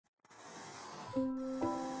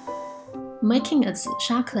Making a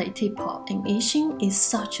zisha clay teapot in Yixing is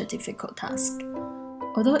such a difficult task,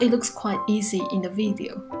 although it looks quite easy in the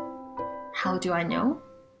video. How do I know?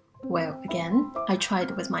 Well, again, I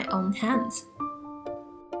tried with my own hands.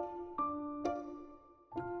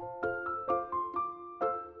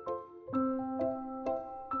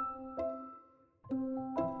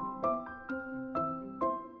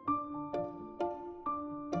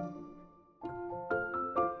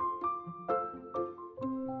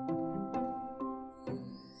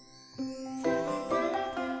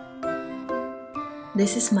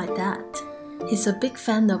 This is my dad. He's a big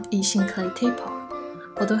fan of Yixing clay teapot,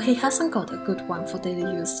 although he hasn't got a good one for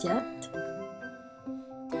daily use yet.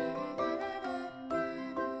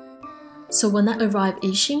 So when I arrived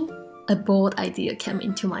in Yixing, a bold idea came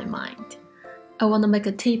into my mind. I want to make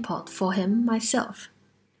a teapot for him myself.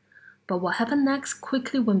 But what happened next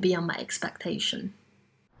quickly went beyond my expectation.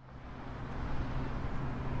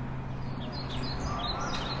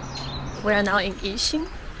 We are now in Yixing.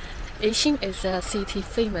 Yixing is a city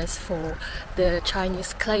famous for the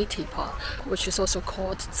Chinese clay teapot, which is also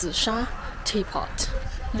called zisha teapot.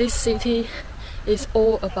 This city is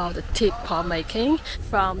all about the teapot making,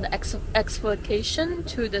 from the excavation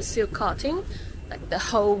to the silk cutting. Like the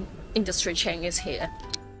whole industry chain is here.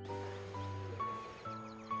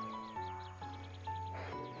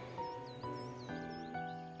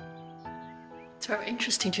 It's very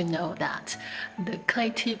interesting to know that the clay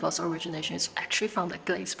teapot's origination is actually from the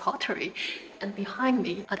glazed pottery. And behind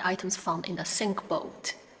me are the items found in the sink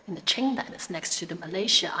boat in the Qing dynasty next to the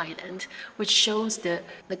Malaysia island, which shows the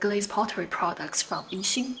glazed pottery products from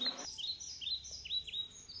Yixing.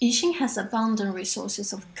 Yixing has abundant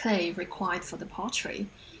resources of clay required for the pottery,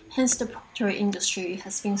 hence the pottery industry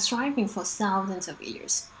has been thriving for thousands of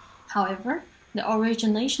years. However, the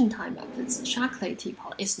origination time of the zisha clay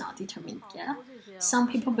teapot is not determined yet. Some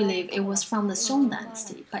people believe it was from the Song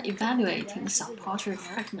dynasty by evaluating some pottery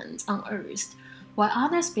fragments unearthed, while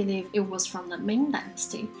others believe it was from the Ming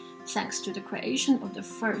dynasty, thanks to the creation of the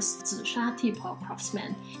first zisha teapot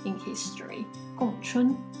craftsman in history,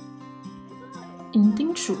 Gongchun. In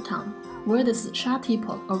Jiangsu town, where the zisha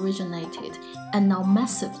teapot originated and now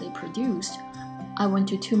massively produced, I went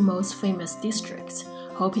to two most famous districts,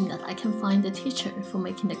 hoping that I can find a teacher for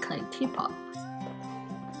making the clay teapot.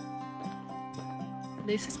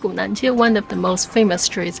 This is Gunanjie, one of the most famous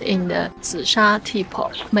streets in the zisha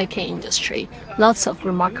teapot making industry. Lots of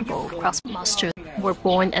remarkable craftsmasters were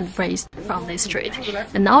born and raised from this street,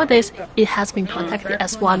 and nowadays it has been protected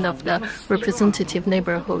as one of the representative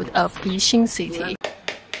neighborhood of Yixing City.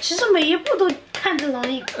 其实每一步都看着容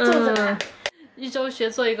易，做着难。一周学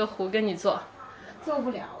做一个壶给你做，做不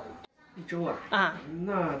了。一周啊？啊，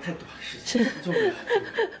那太短时间，做不了，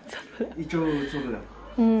一周做不了。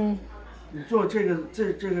你做这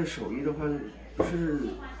个手艺的话，不是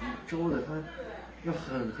一周的，它要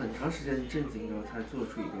很长时间正经的才做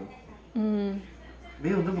出一个。没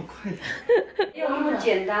有那么快的。没有那么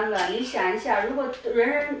简单了。你想一下，如果人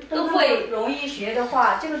人都会容易学的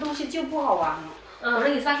话，这个东西就不好玩了。我说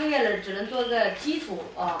你3个月了，只能做个基础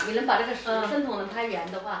哦，你能把这个生筒能拍圆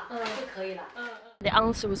的话，就可以了。The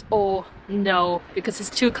answer was all no, because it's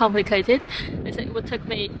too complicated. They said it would take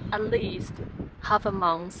me at least half a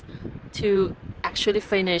month to actually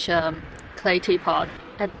finish a clay teapot,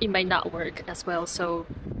 and it may not work as well. So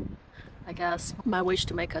I guess my wish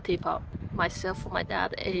to make a teapot myself for my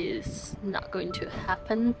dad is not going to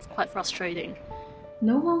happen. It's quite frustrating.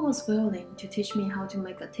 No one was willing to teach me how to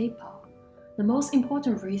make a teapot. The most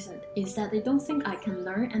important reason is that they don't think I can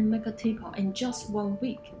learn and make a teapot in just 1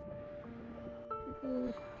 week.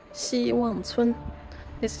 Jiangsu.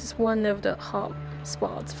 This is one of the hot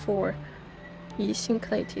spots for Yixing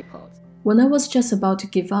clay teapots. When I was just about to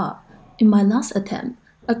give up, in my last attempt,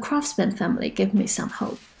 a craftsman family gave me some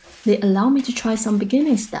hope. They allowed me to try some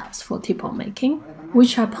beginning steps for teapot making,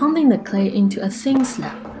 which are pounding the clay into a thin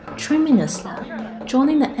slab, trimming the slab,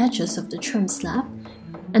 joining the edges of the trimmed slab,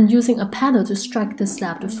 and using a paddle to strike the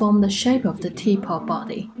slab to form the shape of the teapot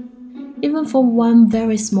body. Even for one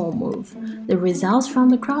very small move, the results from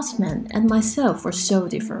the craftsman and myself were so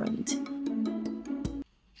different.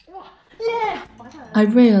 I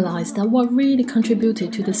realized that what really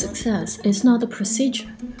contributed to the success is not the procedure,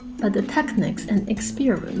 but the techniques and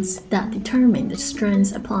experience that determine the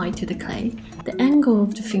strengths applied to the clay, the angle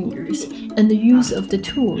of the fingers, and the use of the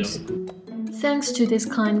tools. Thanks to this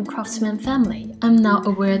kind craftsman family, I'm now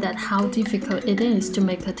aware that how difficult it is to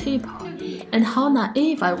make a teapot, and how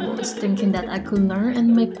naive I was thinking that I could learn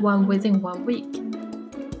and make one within 1 week.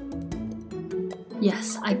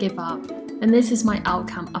 Yes, I gave up, and this is my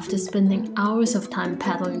outcome after spending hours of time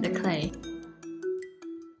paddling the clay.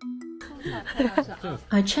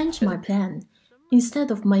 I changed my plan.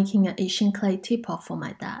 Instead of making an Asian clay teapot for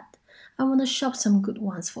my dad, I want to shop some good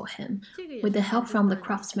ones for him, with the help from the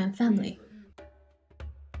craftsman family.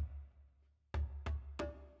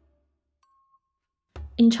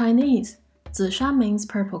 In Chinese, zisha means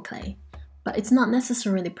purple clay, but it's not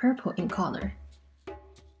necessarily purple in color.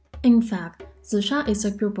 In fact, zisha is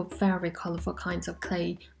a group of very colorful kinds of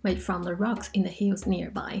clay made from the rocks in the hills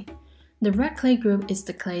nearby. The red clay group is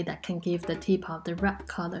the clay that can give the teapot the red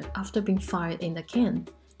color after being fired in the kiln.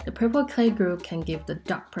 The purple clay group can give the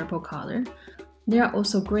dark purple color. There are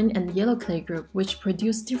also green and yellow clay group which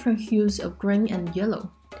produce different hues of green and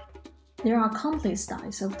yellow. There are countless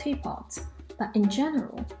styles of teapots, but in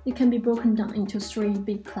general, it can be broken down into three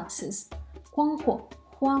big classes: 光火,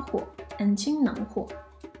 花火, and 金囊火.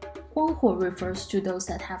 光火 refers to those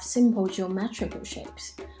that have simple geometrical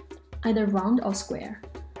shapes, either round or square.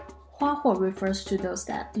 花火 refers to those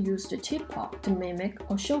that use the teapot to mimic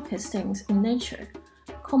or showcase things in nature,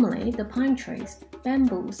 commonly the pine trees,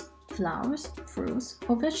 bamboos, flowers, fruits,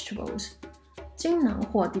 or vegetables. 金囊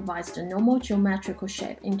火 divides the normal geometrical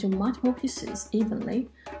shape into multiple pieces evenly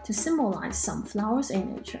to symbolize some flowers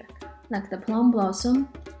in nature, like the plum blossom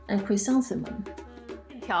and chrysanthemum.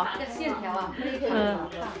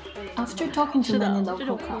 After talking to many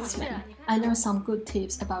local craftsmen, I learned some good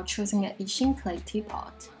tips about choosing an Yixing clay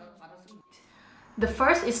teapot. The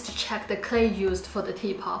first is to check the clay used for the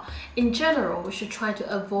teapot. In general, we should try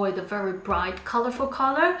to avoid the very bright, colorful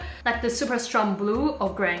color, like the super strong blue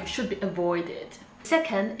or green should be avoided.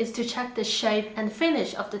 Second is to check the shape and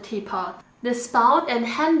finish of the teapot. The spout and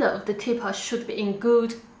handle of the teapot should be in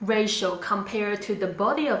good ratio compared to the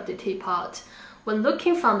body of the teapot. When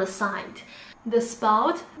looking from the side, the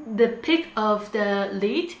spout, the peak of the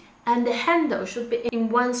lid, and the handle should be in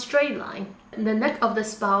one straight line. The neck of the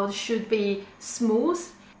spout should be smooth,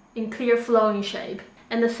 in clear flowing shape,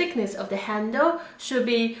 and the thickness of the handle should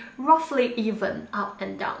be roughly even up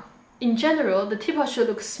and down. In general, the teapot should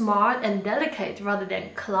look smart and delicate rather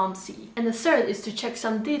than clumsy. And the third is to check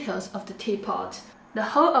some details of the teapot. The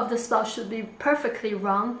hole of the spout should be perfectly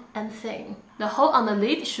round and thin. The hole on the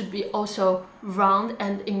lid should be also round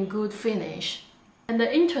and in good finish. And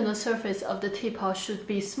the internal surface of the teapot should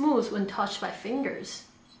be smooth when touched by fingers.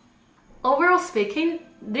 Overall speaking,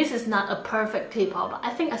 this is not a perfect teapot, but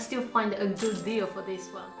I think I still find a good deal for this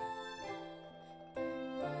one.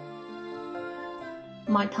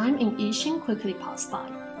 My time in Yixing quickly passed by.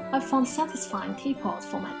 I found satisfying teapots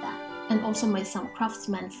for my dad, and also made some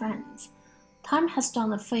craftsman friends. Time has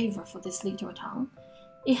done a favor for this little town.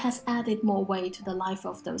 It has added more weight to the life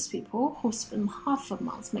of those people who spend half a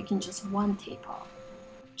month making just one teapot.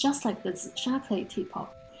 Just like the zisha clay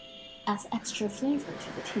teapot adds extra flavor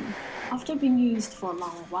to the tea after being used for a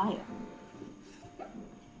long while.